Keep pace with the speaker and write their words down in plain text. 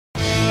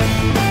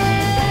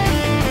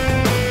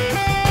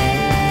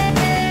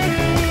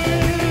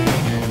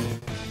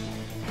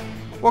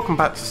Welcome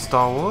back to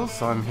Star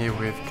Wars. I'm here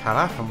with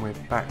Calaf and we're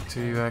back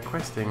to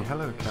questing.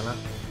 Hello Calaf.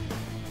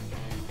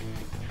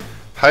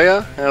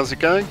 Hiya, how's it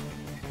going?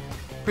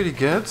 Pretty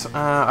good.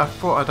 I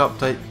thought I'd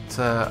update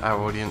our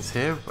audience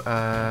here.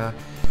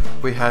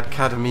 We had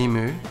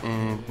Kadamimu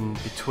in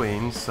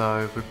between,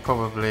 so we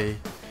probably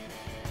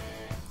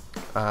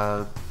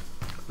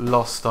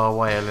lost our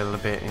way a little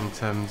bit in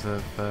terms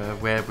of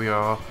where we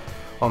are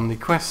on the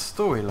quest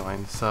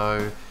storyline.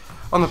 So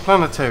on the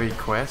planetary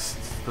quest,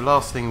 the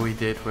last thing we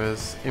did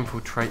was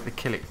infiltrate the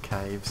Killick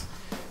caves,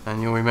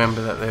 and you'll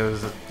remember that there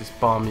was this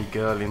balmy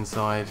girl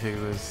inside who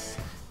was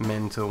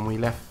mental, and we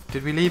left.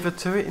 Did we leave her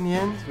to it in the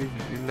end?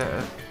 We let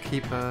her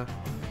keep her.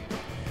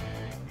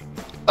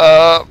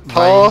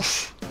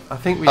 Pass. I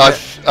think we. I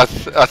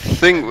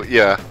think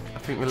yeah. I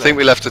think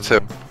we left her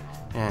to.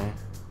 Yeah,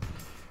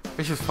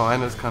 which was fine.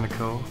 It was kind of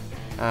cool.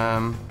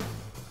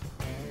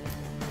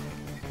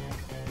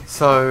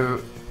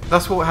 So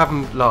that's what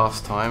happened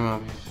last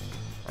time,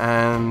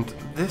 and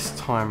this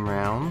time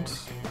round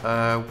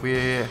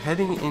we're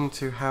heading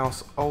into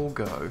House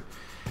Olgo.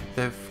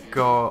 They've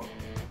got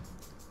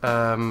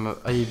a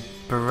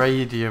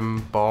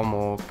baradium bomb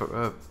or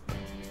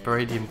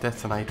baradium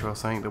detonator or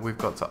something that we've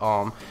got to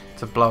arm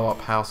to blow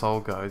up House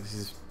Olgo. This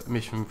is a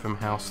mission from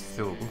House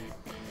Thul.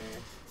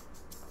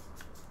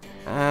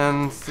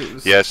 And it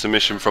was, yeah, it's a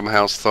mission from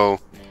House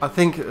Thul. I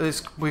think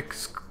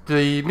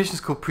the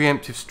mission's called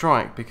Preemptive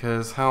Strike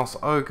because House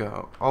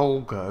Olgo,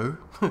 Olgo,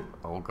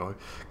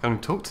 can't even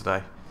talk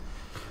today.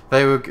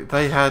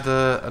 They had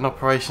an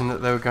operation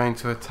that they were going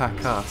to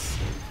attack us.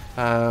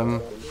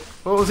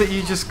 What was it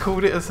you just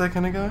called it a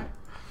second ago?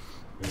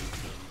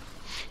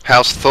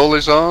 House Thul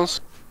is ours?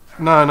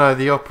 No,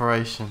 the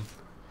operation.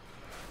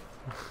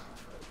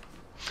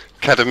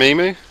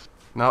 Kadamimu?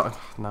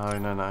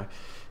 No.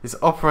 It's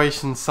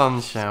Operation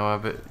Sun Shower,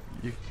 but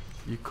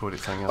you called it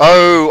something else.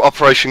 Oh,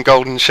 Operation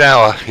Golden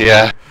Shower,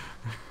 yeah.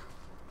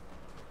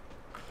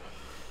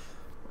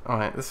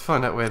 Alright, let's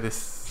find out where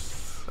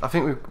this... I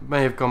think we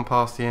may have gone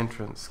past the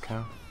entrance,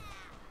 Cal.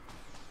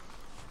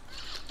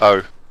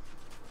 Oh.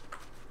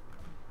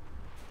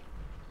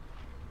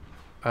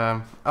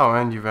 Oh,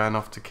 and you ran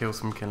off to kill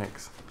some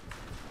Killicks.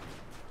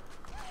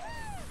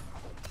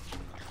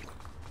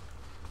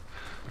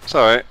 It's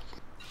alright.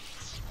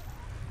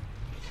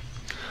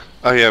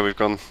 Oh yeah, we've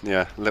gone,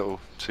 yeah, a little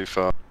too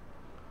far.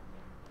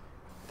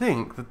 I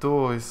think the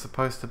door is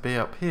supposed to be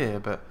up here,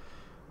 but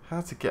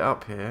how to get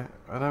up here,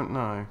 I don't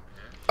know.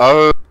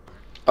 Oh,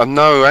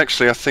 no,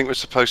 actually I think we're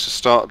supposed to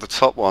start at the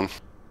top one.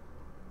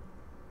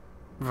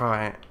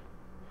 Right.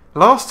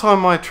 Last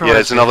time I tried yeah,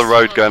 there's another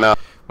road going up.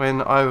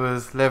 When I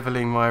was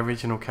levelling my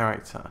original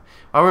character,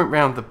 I went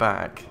round the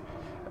back,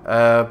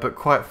 but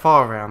quite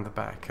far round the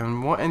back,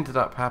 and what ended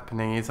up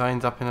happening is I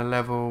ended up in a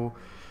level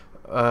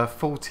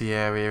 40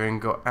 area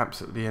and got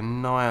absolutely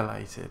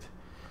annihilated.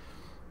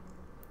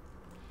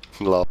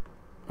 Lol.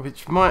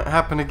 Which might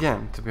happen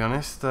again, to be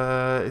honest.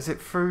 Is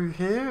it through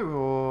here,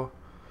 or...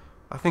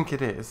 I think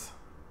it is.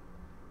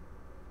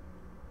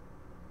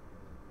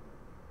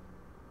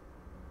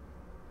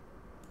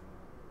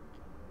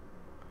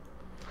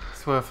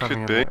 It's worth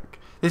having a look.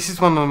 This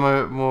is one of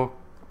the more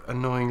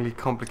annoyingly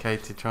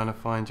complicated, trying to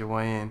find your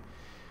way in.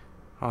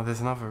 Oh, there's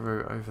another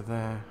route over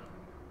there.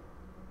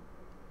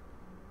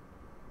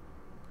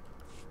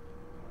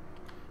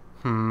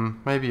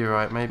 Maybe you're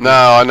right, maybe... No,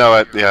 I know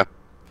it, yeah.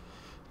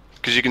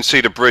 Because you can see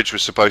the bridge we're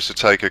supposed to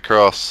take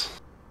across.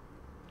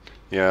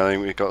 Yeah, I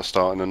think we've got to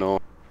start in the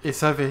north.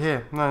 It's over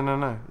here.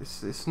 No.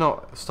 It's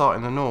not start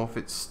in the north,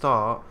 it's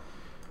start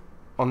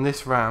on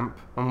this ramp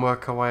and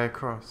work our way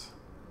across.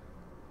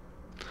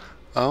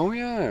 Oh,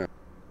 yeah.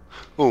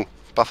 Oh,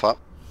 buff up.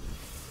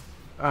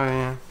 Oh,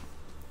 yeah.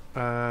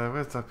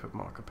 Where did I put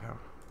marker power?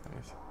 There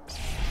it is.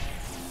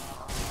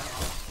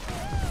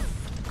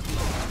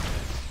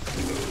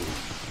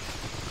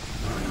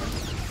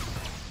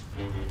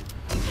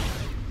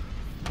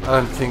 I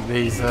don't think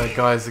these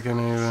guys are going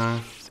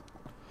to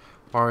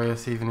worry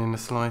us even in the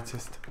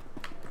slightest.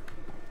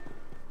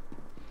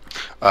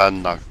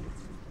 No.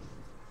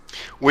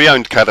 We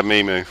owned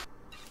Kadamimu.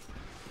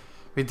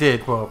 We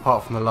did, well,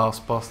 apart from the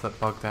last boss that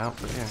bugged out,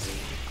 but yeah.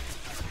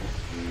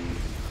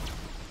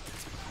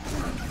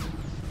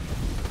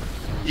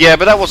 Yeah,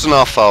 but that wasn't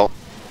our fault.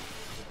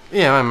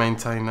 Yeah, I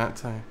maintain that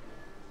too.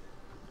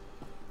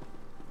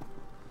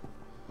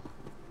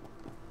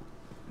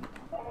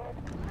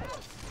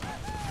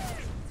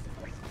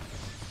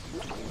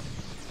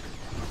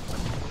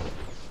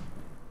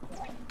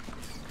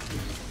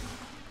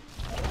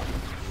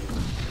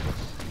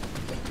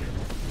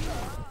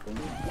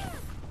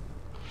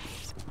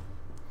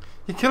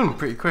 You kill them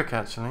pretty quick,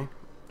 actually.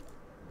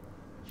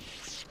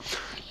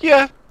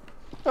 Yeah,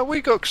 we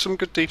got some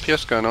good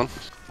DPS going on.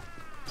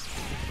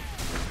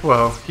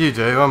 Well, you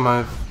do.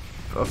 I'm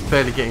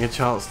barely getting a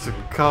chance to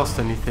cast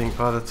anything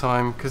by the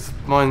time, because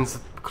mine's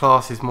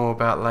class is more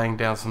about laying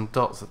down some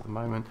dots at the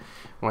moment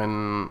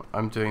when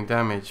I'm doing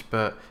damage,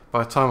 but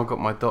by the time I've got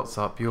my dots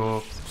up,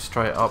 your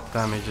straight up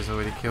damage has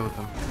already killed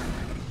them.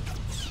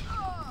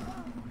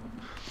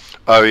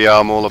 Oh yeah,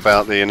 I'm all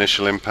about the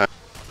initial impact.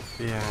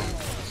 Yeah.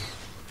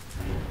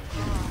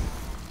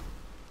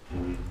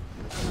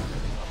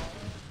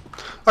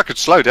 I could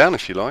slow down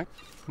if you like.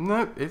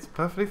 No, it's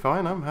perfectly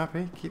fine. I'm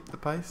happy. Keep the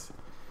pace.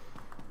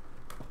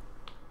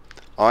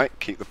 Alright,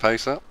 keep the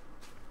pace up.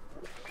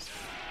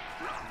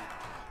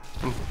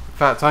 In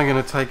fact, I'm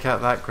going to take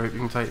out that group. You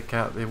can take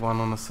out the one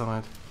on the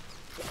side.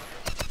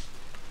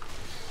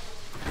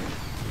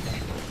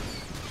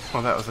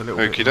 Oh, that was a little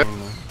bit mean, though.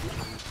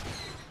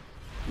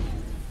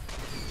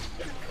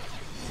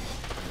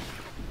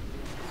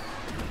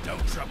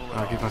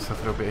 I'll give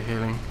myself a little bit of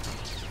healing.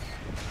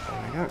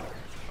 There we go.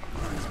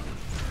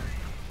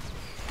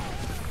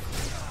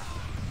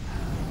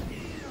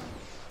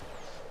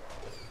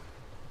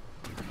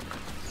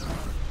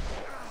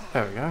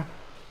 There we go.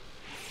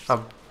 I'm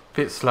a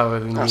bit slower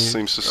than you. That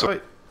seems to...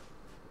 Wait,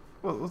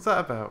 what was that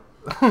about?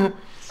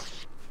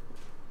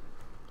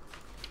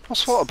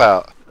 What's what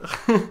about?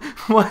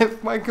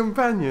 my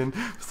companion,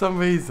 for some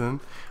reason,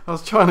 I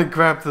was trying to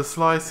grab the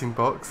slicing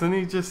box and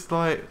he just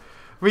like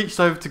reached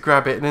over to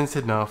grab it and then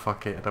said, "No,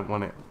 fuck it, I don't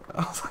want it."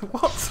 I was like,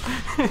 "What?"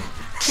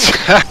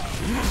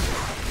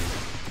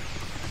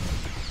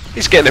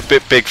 He's getting a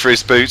bit big for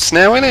his boots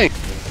now, isn't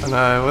he? I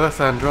know, well that's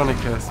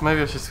Andronicus.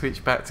 Maybe I should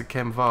switch back to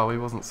Ken Varl, he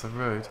wasn't so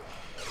rude.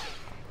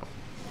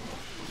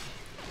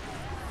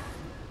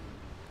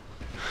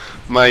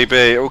 Maybe.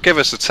 It'll give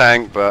us a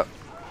tank, but...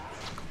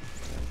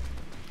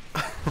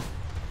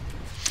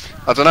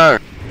 I don't know.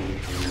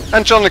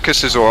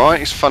 Andronicus is alright,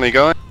 he's a funny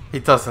guy. He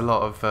does a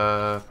lot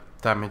of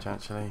damage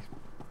actually.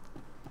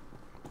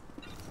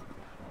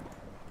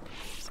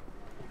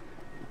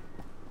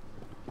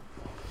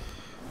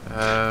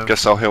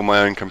 Guess I'll heal my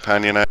own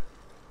companion out.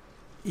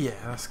 Yeah,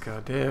 that's a good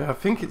idea. I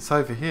think it's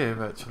over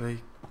here actually,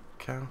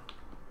 Cal.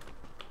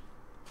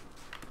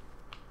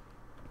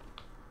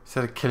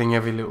 Instead of killing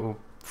every little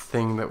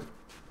thing that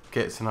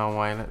gets in our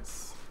way,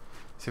 let's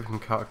see if we can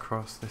cut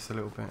across this a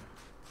little bit.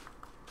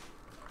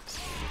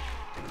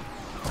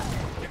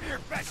 Give me your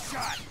best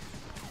shot.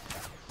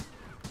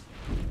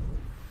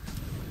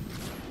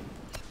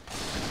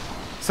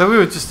 So we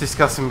were just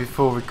discussing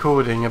before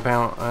recording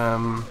about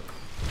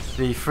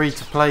the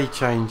free-to-play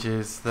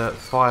changes that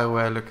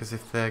Fireweaver look as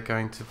if they're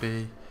going to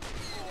be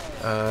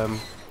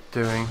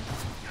doing.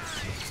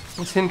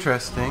 It's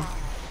interesting.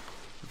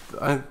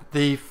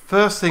 The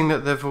first thing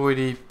that they've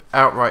already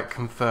outright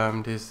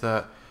confirmed is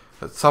that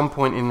at some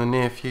point in the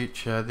near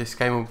future this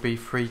game will be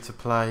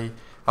free-to-play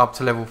up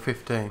to level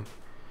 15.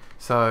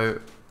 So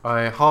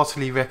I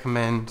heartily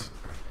recommend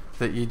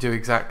that you do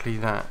exactly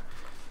that.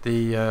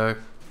 The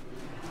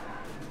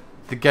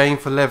game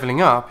for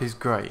leveling up is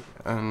great,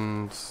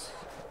 and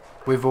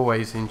we've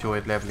always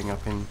enjoyed leveling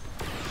up in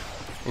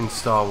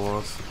Star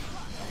Wars.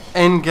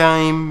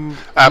 Endgame,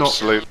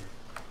 Absolutely.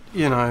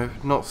 you know,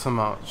 not so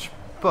much,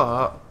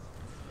 but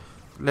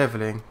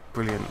leveling,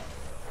 brilliant.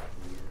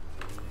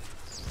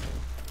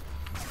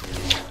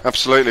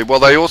 Absolutely. Well,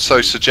 they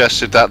also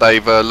suggested that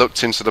they've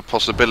looked into the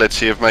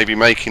possibility of maybe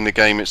making the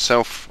game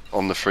itself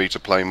on the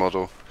free-to-play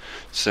model,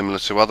 similar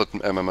to other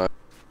MMO.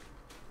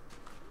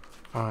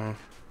 Aye.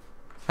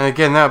 And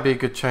again, that would be a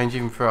good change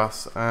even for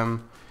us.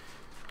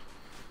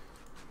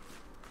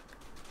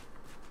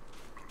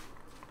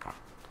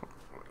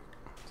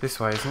 This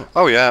way, isn't it?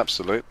 Oh yeah,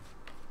 absolutely.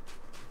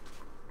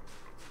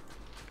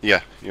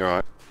 Yeah, you're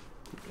right.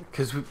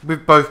 Because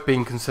we've both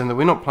been concerned that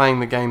we're not playing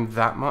the game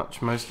that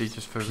much, mostly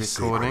just for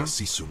recording.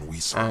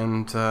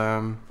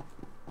 And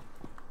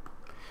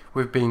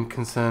we've been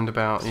concerned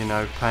about, you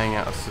know, paying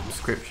out a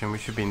subscription,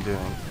 which we've been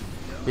doing.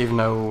 Even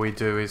though all we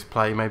do is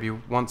play maybe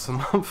once a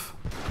month.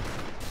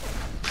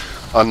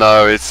 I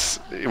know,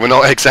 we're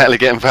not exactly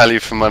getting value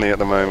for money at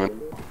the moment.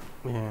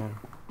 Yeah.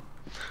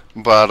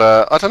 But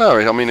I don't know,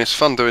 I mean it's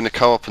fun doing the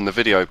co-op and the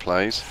video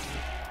plays.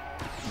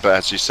 But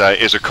as you say,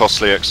 it is a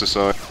costly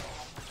exercise.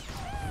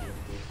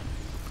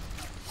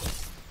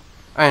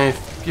 And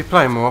if you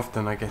play more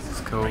often, I guess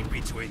it's cool.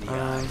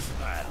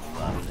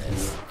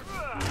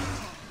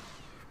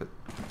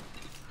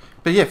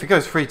 But yeah, if it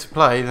goes free to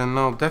play, then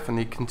I'll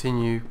definitely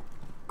continue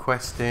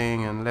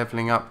questing and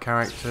leveling up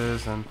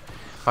characters, and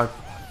I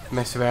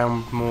mess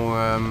around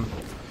more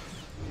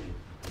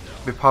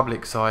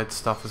Republic side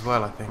stuff as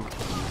well, I think.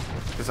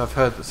 Because I've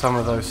heard that some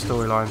of those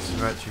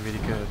storylines are actually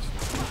really good.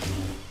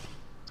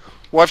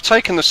 Well, I've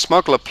taken the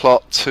smuggler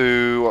plot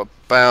to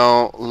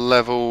about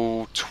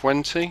level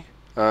 20.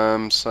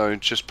 So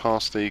just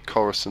past the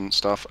Coruscant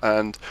stuff,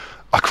 and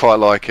I quite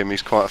like him.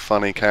 He's quite a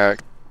funny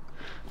character.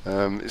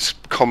 It's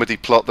comedy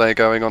plot there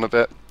going on a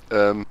bit.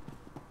 I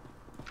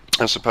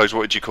suppose, what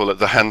would you call it?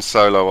 The Han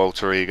Solo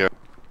alter ego.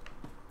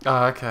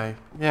 Oh, okay.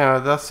 Yeah,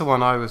 that's the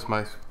one I was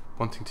most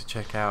wanting to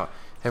check out.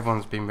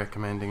 Everyone's been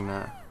recommending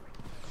that.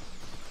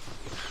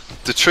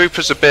 The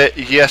trooper's a bit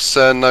yes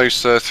sir, no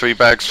sir, 3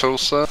 bags full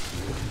sir.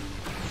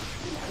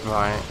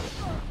 Right.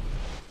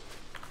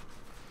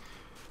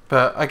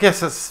 But I guess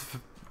that's,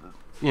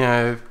 you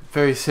know,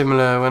 very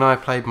similar. When I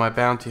played my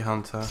bounty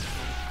hunter,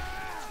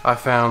 I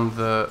found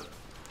that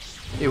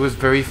it was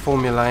very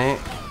formulaic.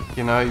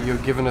 You know, you're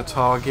given a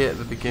target at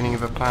the beginning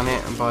of a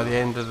planet, and by the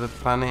end of the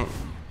planet,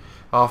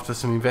 after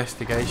some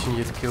investigation,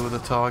 you'd kill the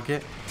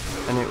target,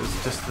 and it was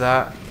just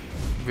that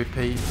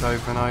repeats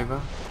over and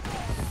over.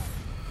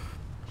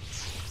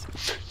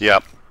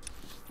 Yep.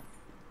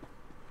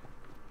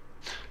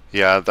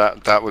 Yeah,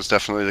 that was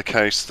definitely the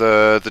case.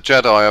 The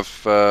Jedi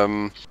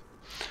have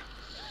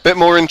bit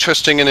more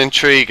interesting and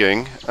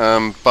intriguing,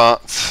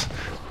 but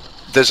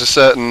there's a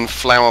certain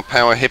flower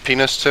power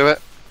hippiness to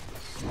it.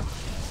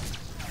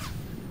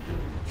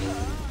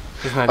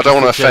 I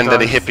don't want to offend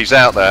any hippies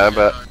out there,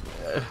 but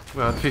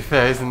well, to be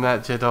fair, isn't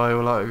that Jedi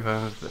all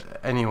over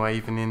anyway,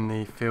 even in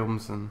the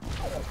films and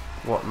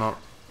whatnot?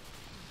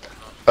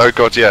 oh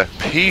god, yeah,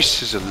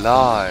 peace is a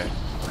lie.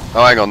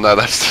 Oh, hang on, no,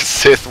 that's the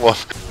Sith one.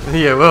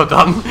 Yeah, well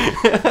done.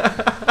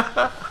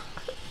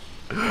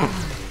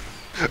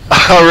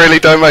 I really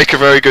don't make a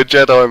very good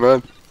Jedi,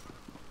 man.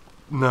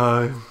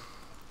 No.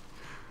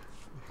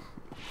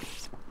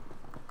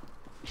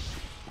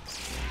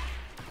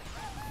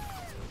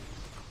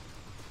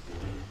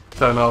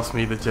 Don't ask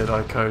me the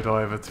Jedi code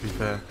either, to be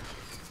fair.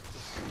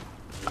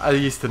 I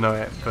used to know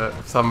it, but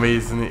for some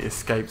reason it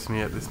escapes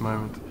me at this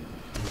moment.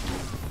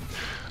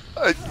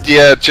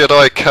 Yeah,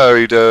 Jedi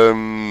code,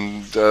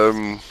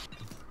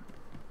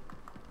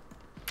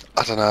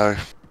 I don't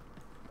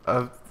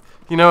know.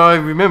 You know, I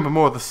remember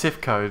more of the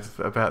Sith code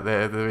about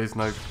there is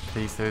no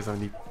peace, there is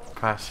only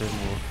passion,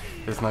 or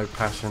there's no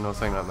passion, or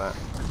something like that.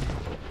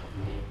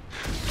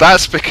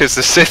 That's because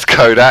the Sith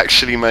code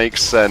actually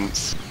makes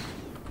sense.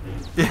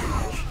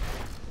 Yeah,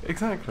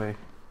 exactly.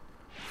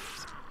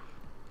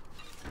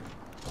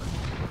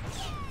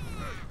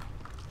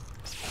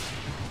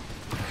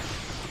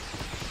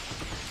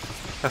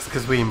 That's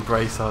because we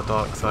embrace our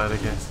dark side, I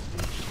guess.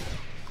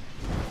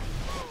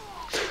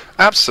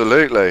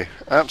 Absolutely,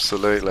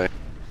 absolutely.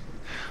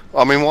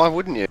 I mean, why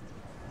wouldn't you?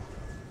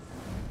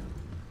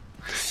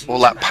 All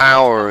that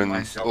power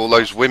and all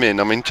those women.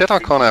 I mean, Jedi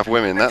can't have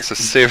women. That's a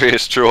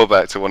serious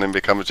drawback to wanting to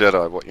become a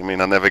Jedi. What, you mean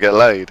I never get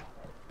laid?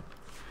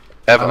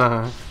 Ever?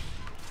 I know.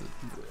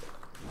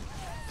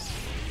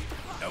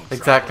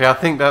 Exactly, I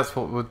think that's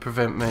what would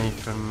prevent me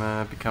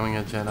from becoming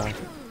a Jedi.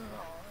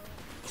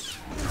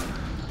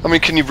 I mean,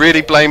 can you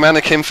really blame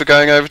Anakin for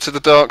going over to the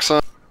dark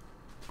side?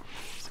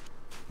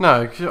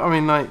 No, I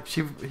mean, like,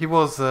 he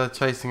was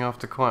chasing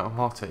after quite a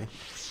hottie.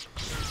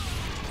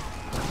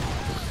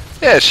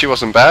 Yeah, she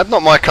wasn't bad.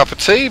 Not my cup of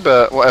tea,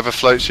 but whatever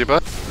floats your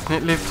boat. Isn't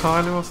it Liv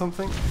Tyler or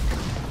something?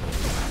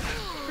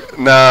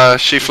 Nah,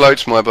 she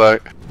floats my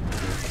boat.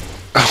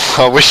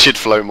 I wish she'd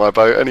float my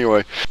boat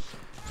anyway.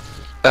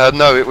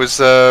 No, it was,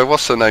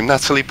 what's her name?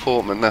 Natalie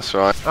Portman, that's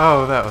right.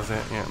 Oh, that was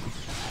it, yeah.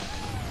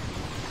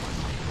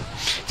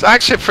 She's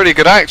actually a pretty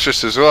good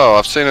actress as well.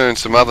 I've seen her in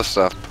some other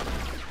stuff.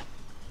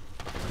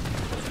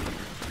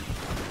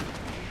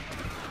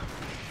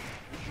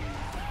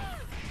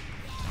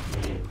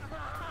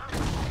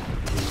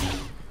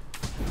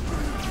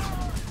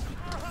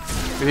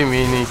 We didn't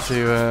really need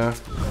to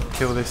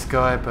kill this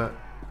guy, but...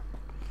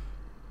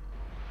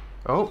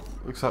 Oh,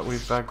 looks like we've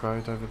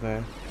aggroed over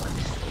there.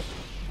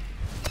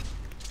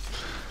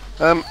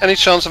 Any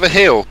chance of a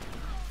heal?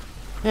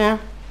 Yeah.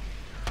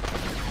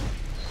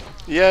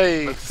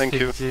 Yay, But thank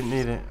you. Didn't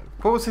need it.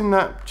 What was in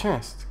that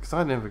chest? Because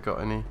I never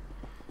got any.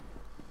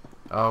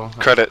 Oh.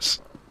 Credits.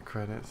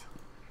 Credits.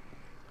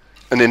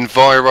 An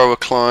enviro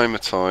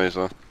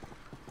acclimatizer.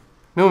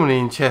 Normally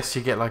in chests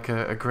you get like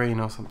a green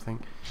or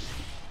something.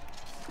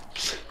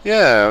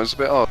 Yeah, it was a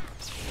bit odd.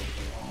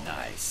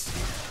 Nice.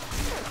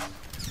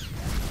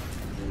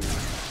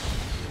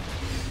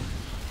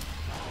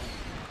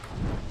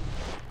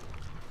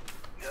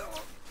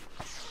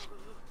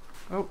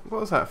 Oh,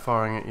 what was that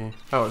firing at you?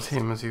 Oh, it's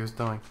him as he was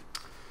dying.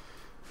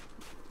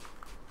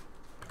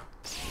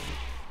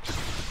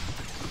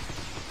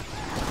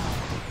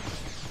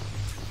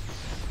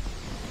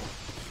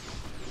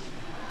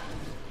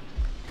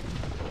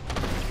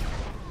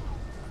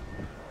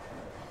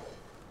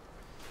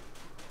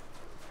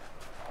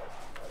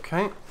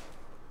 Okay.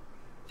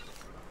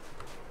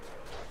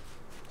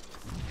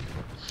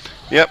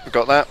 Yep,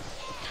 got that.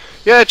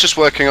 Yeah, just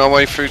working our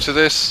way through to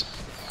this.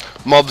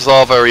 Mobs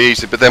are very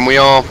easy, but then we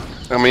are...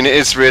 I mean, it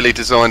is really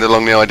designed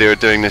along the idea of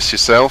doing this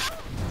yourself.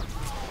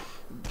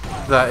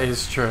 That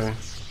is true.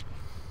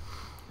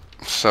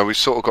 So we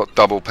sort of got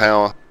double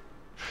power.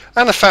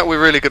 And the fact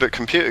we're really good at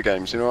computer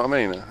games, you know what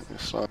I mean?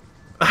 It's like...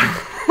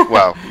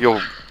 Well,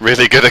 you're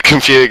really good at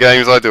computer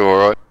games, I do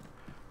alright.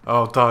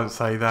 Oh, don't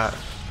say that.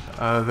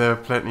 There are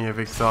plenty of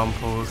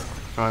examples.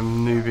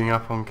 I'm noobing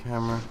up on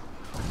camera.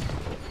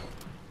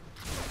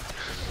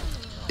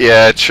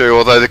 Yeah, true,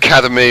 although the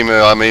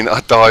Kadamima, I mean,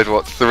 I died,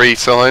 what, 3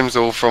 times,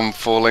 all from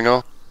falling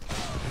off?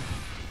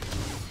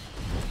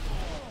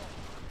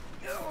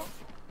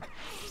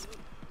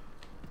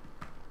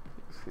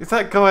 Is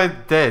that guy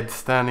dead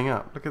standing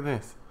up? Look at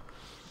this.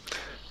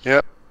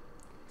 Yep.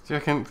 Do you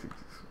reckon...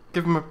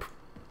 Give him a...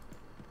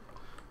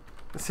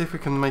 Let's see if we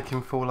can make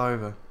him fall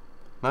over.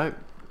 No?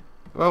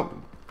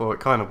 Well, it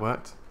kind of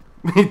worked.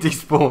 He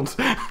despawned.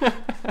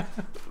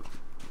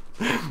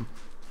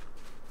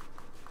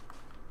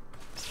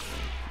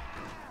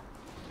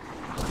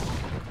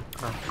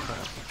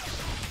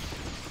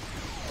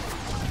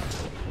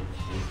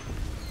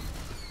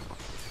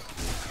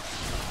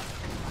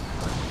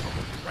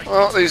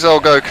 Well, these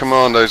Olgo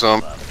commandos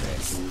are.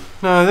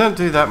 No, they don't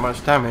do that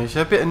much damage.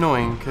 They're a bit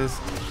annoying because,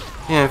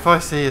 you know, if I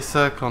see a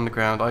circle on the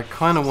ground, I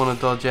kind of want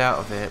to dodge out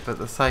of it, but at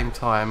the same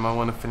time, I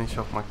want to finish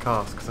off my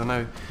cast because I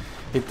know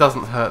it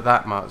doesn't hurt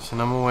that much,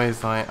 and I'm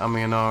always like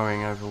umming and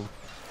ahhing over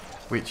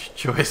which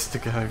choice to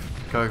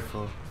go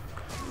for.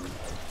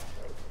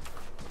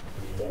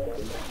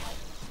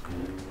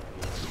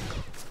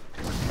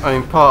 I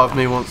mean, part of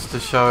me wants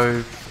to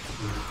show,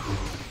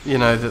 you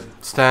know,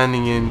 that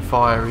standing in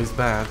fire is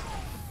bad.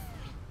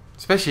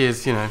 Especially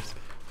as, you know,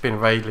 been a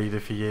raid leader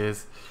for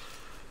years.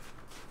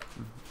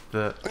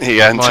 Yeah,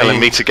 and telling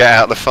me to get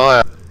out the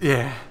fire.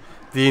 Yeah,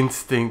 the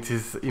instinct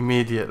is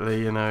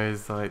immediately, you know,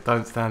 is like,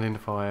 don't stand in the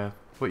fire.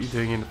 What are you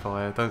doing in the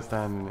fire? Don't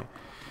stand in it.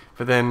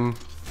 But then,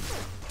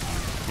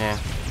 yeah,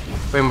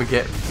 when we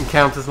get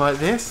encounters like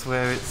this,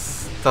 where it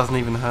doesn't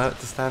even hurt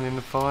to stand in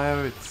the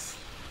fire,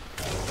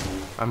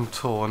 I'm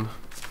torn.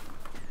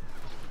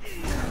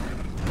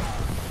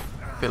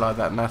 A bit like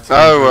that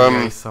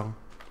Natalie song.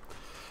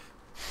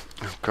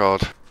 Oh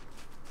God.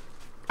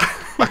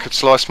 I could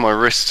slice my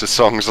wrists to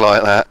songs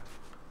like that.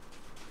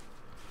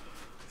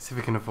 See if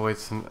we can avoid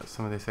some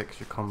of this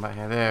extra combat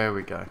here. There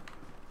we go.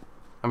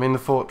 I'm in the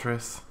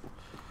fortress.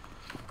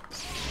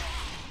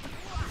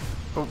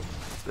 Oh,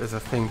 there's a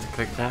thing to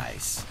click there.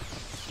 Nice.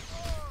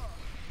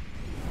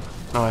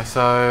 Nice,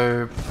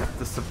 so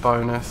that's a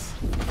bonus.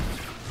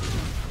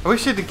 I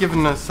wish you'd have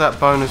given us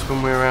that bonus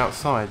when we were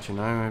outside, you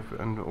know,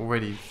 and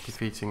already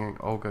defeating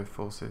Olgo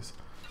forces.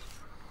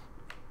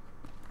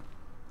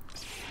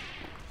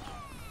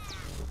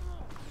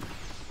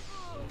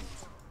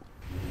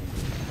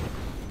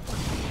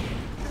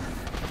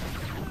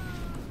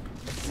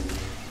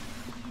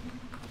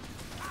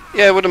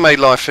 Yeah, it would have made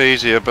life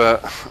easier,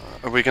 but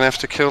are we going to have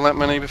to kill that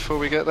many before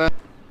we get there?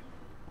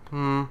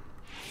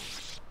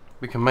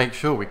 We can make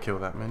sure we kill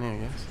that many, I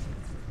guess.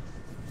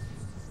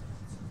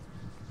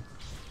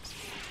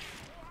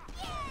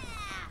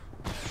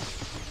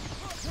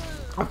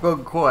 I've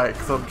gone quiet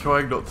because I'm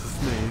trying not to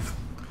sneeze.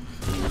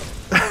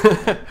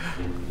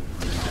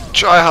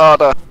 Try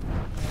harder.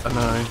 I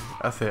know,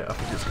 that's it, I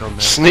think it's gone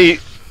there.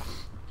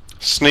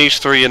 Sneeze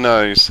through your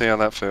nose, see how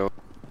that feels.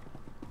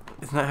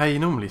 Isn't that how you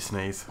normally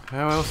sneeze?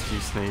 How else do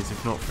you sneeze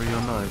if not through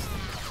your nose?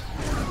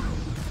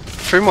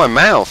 Through my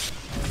mouth.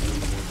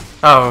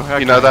 Oh,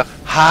 okay. You know the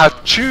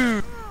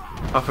ha-choo.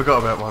 I forgot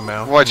about my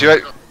mouth. Why do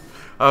you...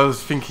 I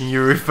was thinking you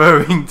were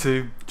referring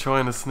to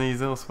trying to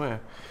sneeze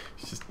elsewhere.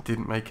 It just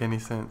didn't make any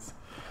sense.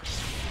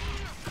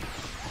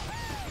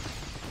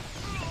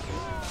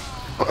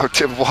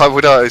 Why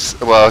would I?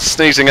 Well,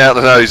 sneezing out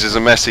the nose is a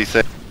messy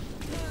thing.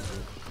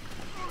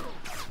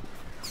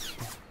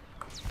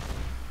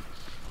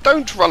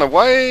 Don't run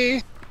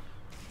away!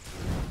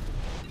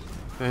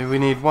 So we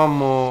need one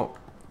more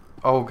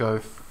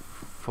Olgo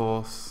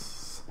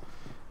force.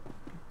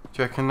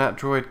 Do you reckon that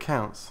droid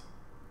counts?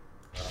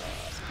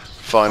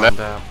 Find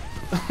out.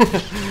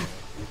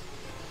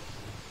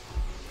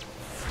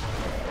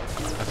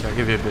 Actually, I'll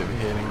give you a bit of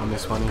healing on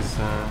this one. He's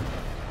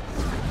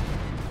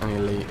only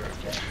elite.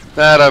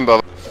 Nah, don't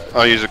bother.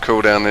 I'll use a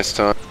cooldown this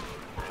time.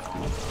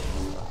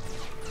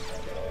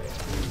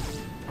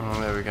 Oh,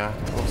 there we go.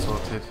 All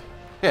sorted.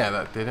 Yeah,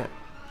 that did it.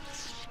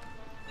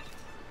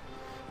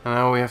 And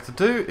all we have to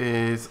do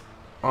is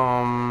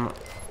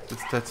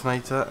this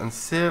detonator and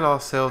seal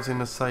ourselves in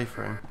the safe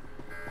room,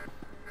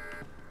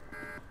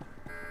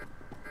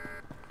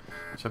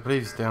 which I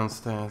believe is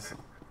downstairs.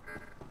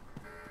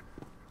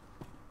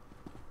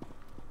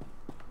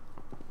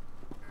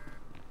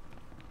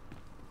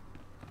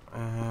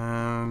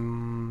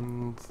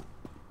 And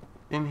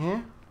in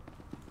here?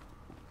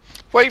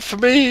 Wait for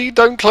me!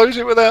 Don't close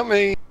it without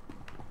me!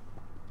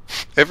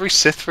 Every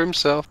Sith for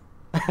himself.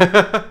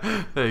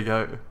 There you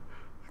go.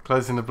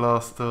 Closing the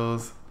blast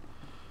doors.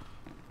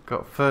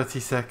 Got 30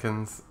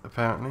 seconds,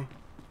 apparently.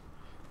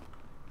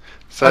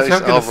 So actually,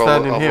 I'm going to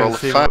stand in here and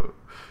see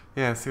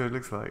see what it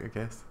looks like, I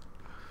guess.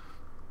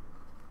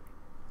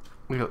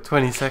 We got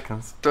 20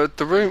 seconds.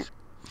 The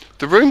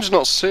room's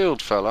not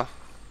sealed, fella.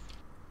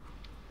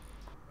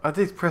 I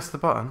did press the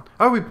button.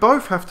 Oh, we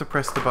both have to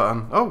press the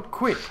button. Oh,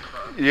 quick.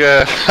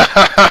 Yeah.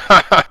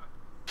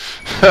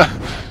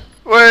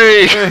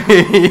 Wait!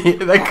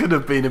 That could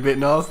have been a bit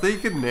nasty,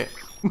 couldn't it?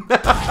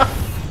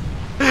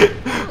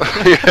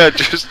 Yeah,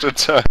 just a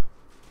turn.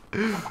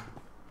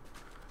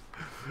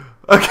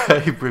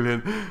 Okay,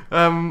 brilliant.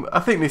 I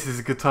think this is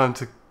a good time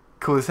to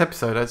call this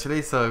episode,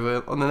 actually.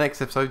 So on the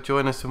next episode,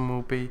 join us and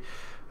we'll be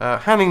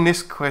handing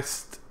this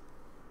quest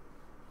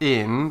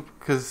in,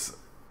 because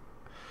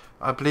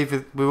I believe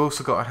we've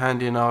also got a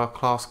hand in our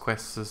class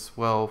quests as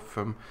well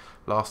from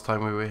last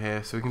time we were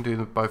here, so we can do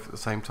them both at the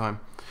same time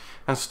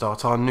and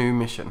start our new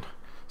mission.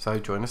 So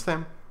join us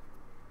then.